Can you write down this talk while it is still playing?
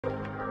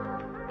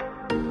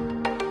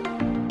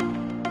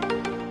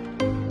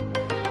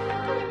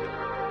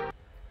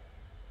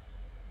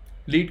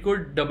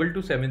Leetcode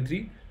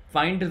 2273,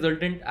 find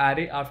resultant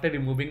array after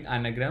removing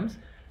anagrams,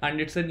 and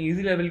it's an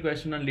easy level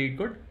question on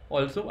Leetcode.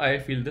 Also, I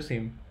feel the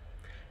same.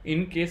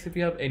 In case if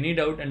you have any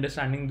doubt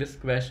understanding this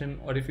question,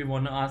 or if you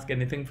want to ask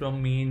anything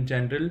from me in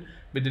general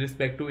with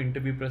respect to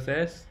interview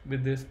process,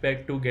 with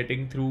respect to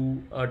getting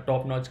through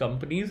top-notch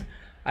companies,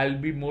 I'll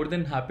be more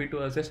than happy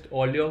to assist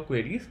all your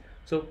queries.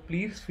 So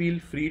please feel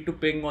free to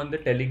ping on the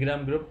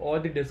Telegram group or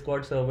the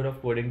Discord server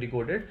of Coding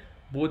Decoded.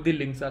 Both the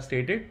links are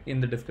stated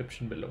in the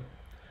description below.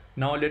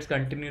 Now let's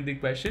continue the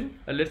question.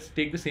 Let's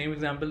take the same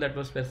example that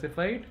was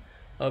specified.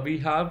 We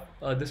have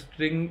the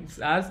strings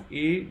as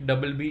A,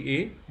 double B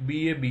A,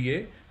 B A B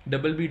A,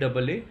 double B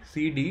double A,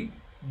 C D,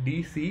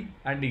 D C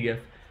and E F.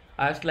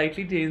 I have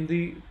slightly changed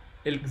the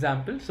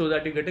example so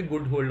that you get a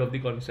good hold of the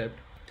concept.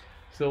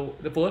 So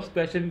the first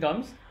question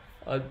comes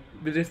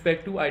with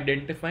respect to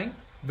identifying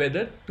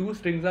whether two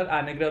strings are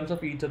anagrams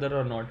of each other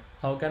or not.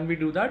 How can we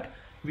do that?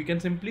 We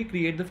can simply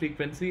create the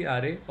frequency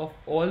array of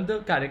all the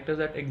characters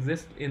that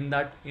exist in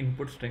that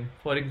input string.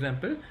 For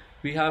example,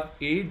 we have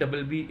A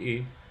double B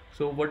A.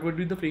 So what would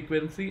be the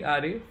frequency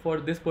array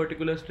for this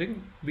particular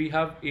string? We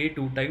have A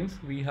 2 times,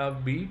 we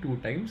have B 2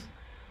 times,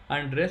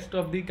 and rest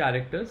of the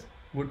characters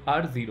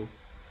are 0.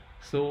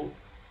 So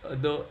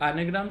the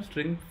anagram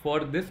string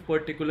for this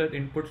particular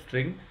input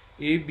string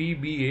A B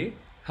B A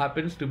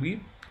happens to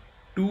be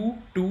 2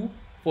 2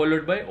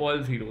 followed by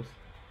all zeros.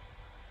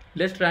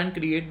 Let's try and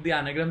create the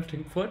anagram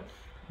string for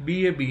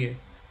BA BA,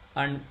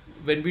 and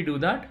when we do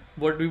that,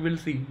 what we will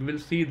see? We will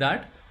see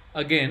that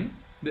again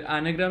the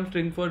anagram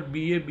string for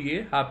BA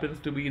BA happens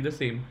to be the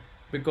same,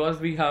 because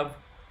we have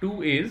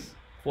 2 A's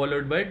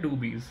followed by 2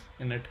 B's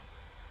in it.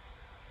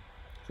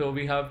 So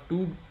we have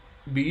 2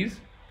 B's,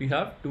 we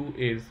have 2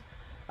 A's.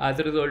 As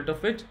a result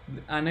of which,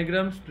 the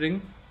anagram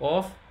string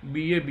of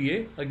BA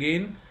BA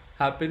again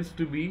happens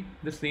to be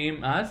the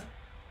same as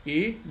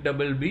A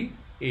double B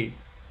A.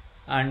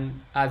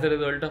 And as a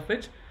result of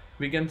which,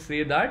 we can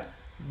say that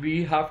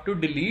we have to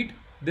delete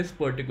this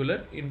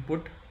particular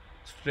input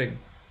string,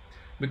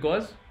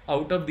 because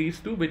out of these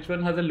two, which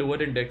one has a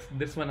lower index?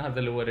 This one has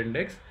a lower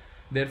index.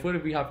 Therefore,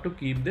 we have to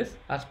keep this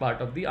as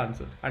part of the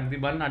answer, and the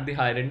one at the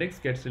higher index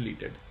gets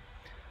deleted.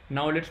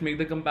 Now let's make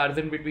the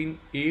comparison between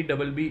A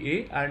double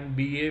B A and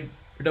B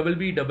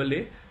double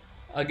A.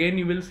 Again,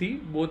 you will see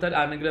both are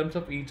anagrams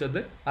of each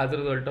other, as a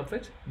result of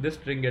which this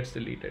string gets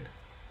deleted.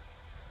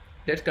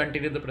 Let's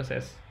continue the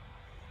process.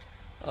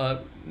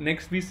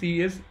 Next we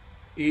see is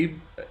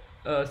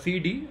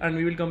CD, and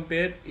we will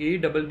compare A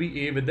double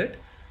B A with it.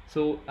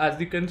 So as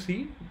you can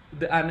see,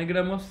 the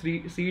anagram of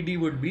CD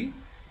would be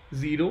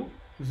 0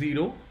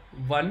 0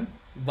 1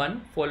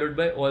 1 followed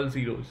by all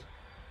zeros.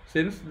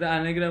 Since the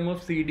anagram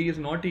of CD is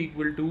not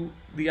equal to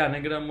the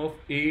anagram of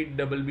A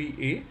double B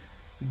A,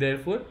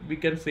 therefore we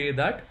can say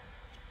that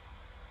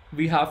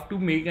we have to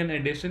make an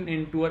addition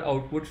into our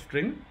output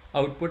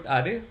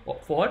array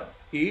for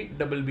A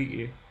double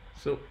B A.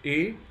 So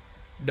A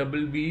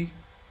double B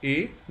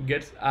A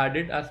gets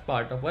added as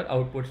part of our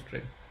output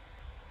string.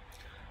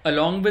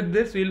 Along with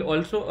this, we'll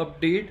also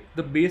update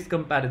the base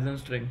comparison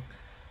string.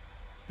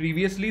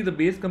 Previously, the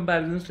base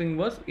comparison string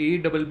was A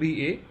double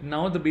B A.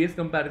 Now the base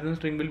comparison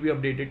string will be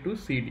updated to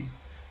CD.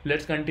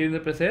 Let's continue the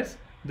process.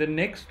 The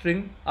next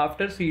string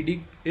after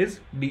CD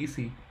is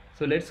DC.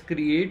 So let's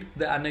create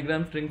the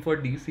anagram string for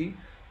DC.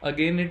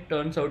 Again, it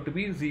turns out to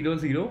be 0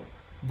 0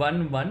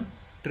 1 1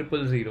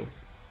 0 0.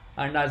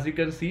 And as you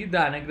can see, the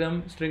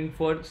anagram string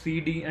for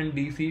CD and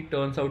DC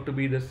turns out to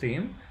be the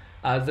same,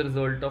 as a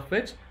result of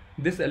which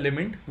this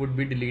element would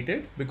be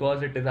deleted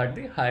because it is at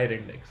the higher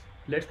index.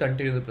 Let's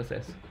continue the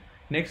process.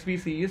 Next we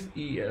see is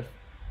EF.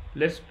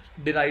 Let's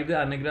derive the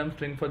anagram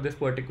string for this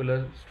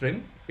particular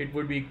string. It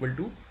would be equal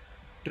to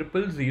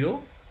 0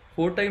 0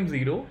 4 times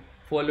 0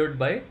 followed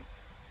by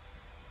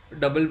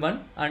 1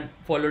 1 and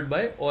followed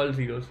by all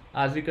zeros.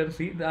 As you can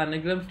see, the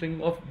anagram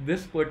string of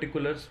this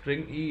particular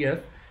string EF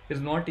is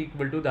not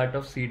equal to that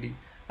of CD,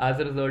 as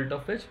a result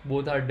of which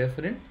both are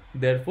different.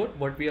 Therefore,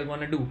 what we are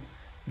going to do,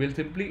 we'll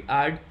simply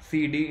add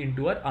CD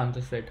into our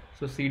answer set.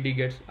 So CD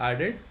gets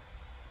added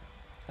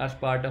as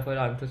part of our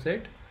answer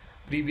set.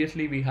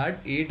 Previously we had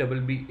A double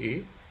B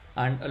A,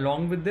 and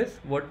along with this,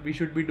 what we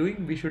should be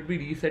doing, we should be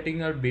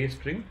resetting our base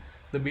string.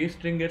 The base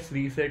string gets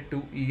reset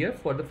to EF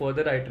for the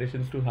further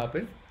iterations to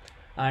happen,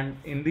 and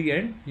in the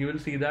end you will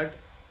see that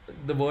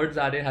the words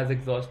array has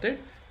exhausted.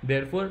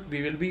 Therefore,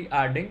 we will be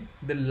adding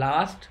the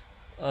last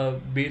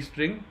base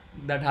string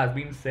that has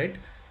been set,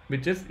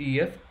 which is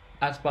EF,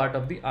 as part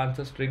of the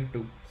answer string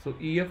 2. So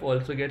EF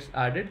also gets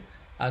added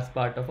as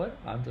part of our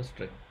answer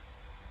string.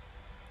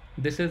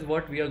 This is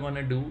what we are going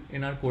to do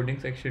in our coding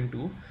section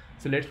 2.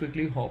 So let's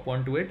quickly hop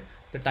onto it.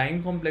 The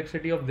time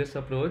complexity of this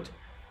approach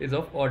is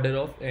of order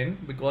of n,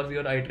 because you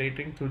are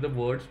iterating through the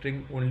word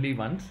string only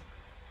once.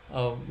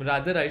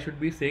 Rather, I should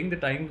be saying the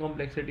time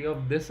complexity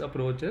of this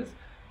approach is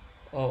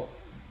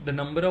the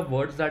number of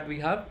words that we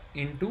have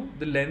into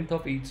the length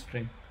of each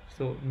string.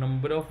 So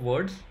number of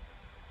words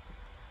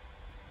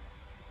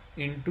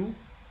into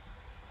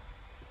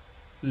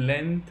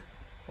length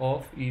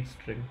of each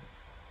string.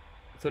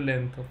 So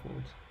length of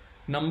words.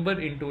 Number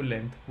into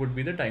length would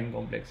be the time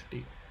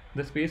complexity.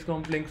 The space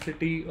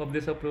complexity of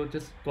this approach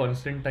is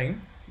constant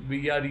time.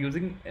 We are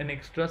using an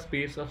extra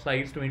space of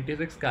size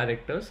 26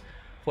 characters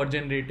for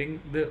generating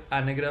the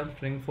anagram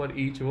string for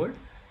each word,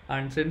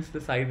 and since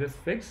the size is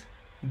fixed,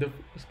 the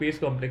space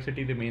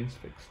complexity remains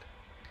fixed.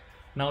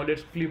 Now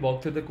let's quickly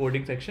walk through the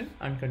coding section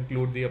and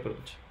conclude the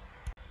approach.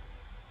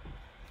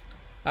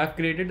 I've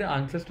created the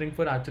answer string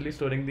for actually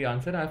storing the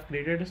answer. I've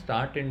created a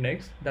start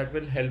index that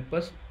will help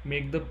us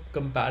make the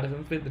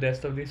comparisons with the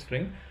rest of the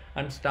string,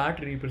 and start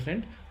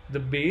represent the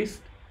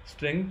base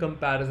string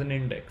comparison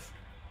index.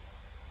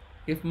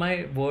 If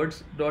my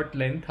words dot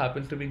length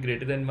happens to be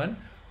greater than 1,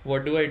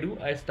 what do?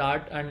 I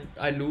start and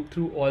I loop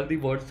through all the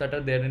words that are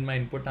there in my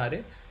input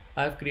array.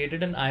 I've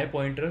created an I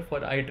pointer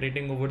for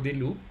iterating over the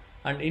loop,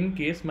 and in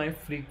case my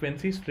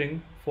frequency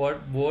string for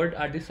word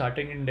at the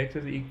starting index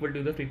is equal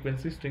to the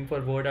frequency string for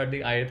word at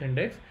the ith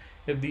index,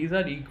 if these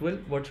are equal,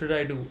 what should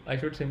I do? I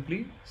should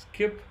simply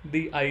skip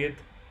the ith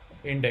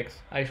index.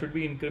 I should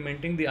be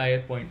incrementing the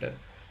ith pointer.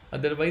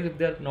 Otherwise, if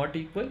they are not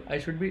equal, I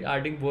should be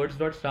adding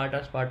words.start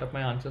as part of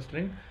my answer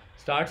string.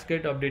 Starts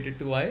get updated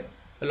to I.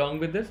 Along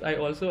with this, I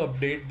also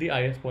update the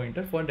ith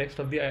pointer for next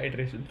of the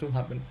iterations to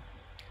happen.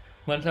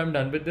 Once I'm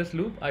done with this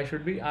loop, I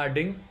should be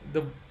adding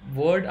the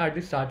word at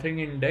the starting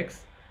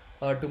index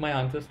to my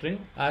answer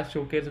string as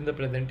showcased in the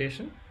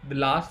presentation. The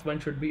last one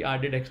should be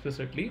added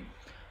explicitly.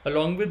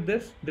 Along with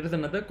this, there is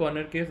another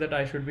corner case that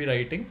I should be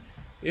writing.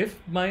 If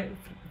my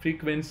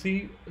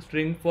frequency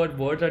string for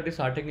words at the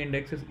starting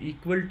index is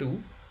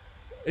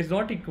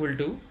not equal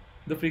to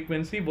the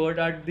frequency word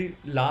at the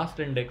last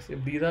index,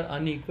 if these are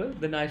unequal,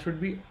 then I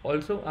should be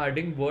also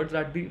adding words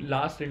at the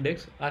last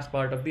index as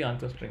part of the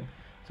answer string.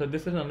 So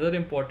this is another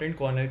important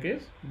corner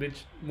case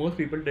which most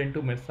people tend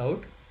to miss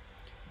out.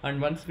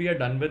 And once we are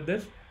done with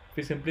this,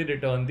 we simply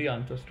return the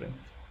answer string.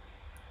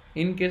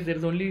 In case there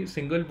is only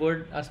single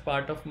word as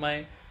part of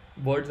my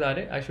words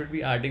array, I should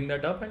be adding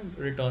that up and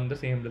return the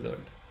same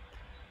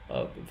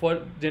result.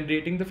 For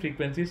generating the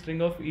frequency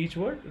string of each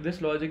word,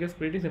 this logic is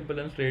pretty simple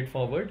and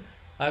straightforward.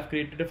 I've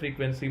created a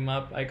frequency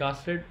map. I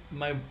casted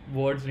my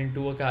words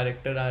into a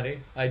character array.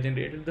 I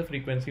generated the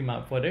frequency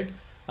map for it,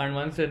 and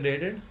once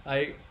generated,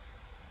 I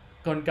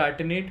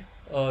concatenate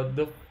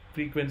the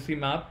frequency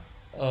map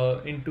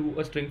into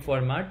a string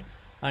format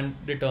and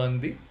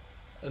return the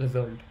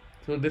result.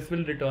 So this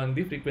will return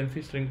the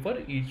frequency string for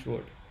each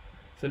word.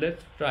 So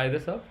let's try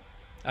this up.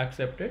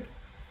 Accept it.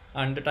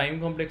 And the time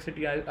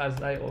complexity,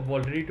 as I have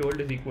already told,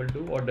 is equal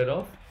to order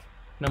of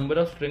number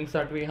of strings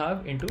that we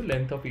have into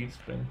length of each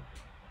string.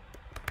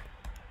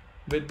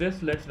 With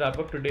this, let's wrap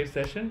up today's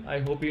session. I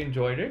hope you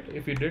enjoyed it.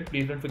 If you did,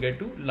 please don't forget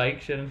to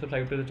like, share and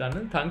subscribe to the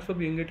channel. Thanks for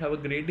viewing it. Have a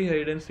great day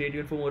ahead and stay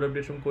tuned for more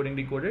updates from Coding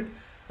Decoded.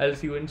 I'll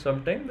see you in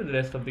some time with the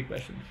rest of the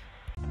questions.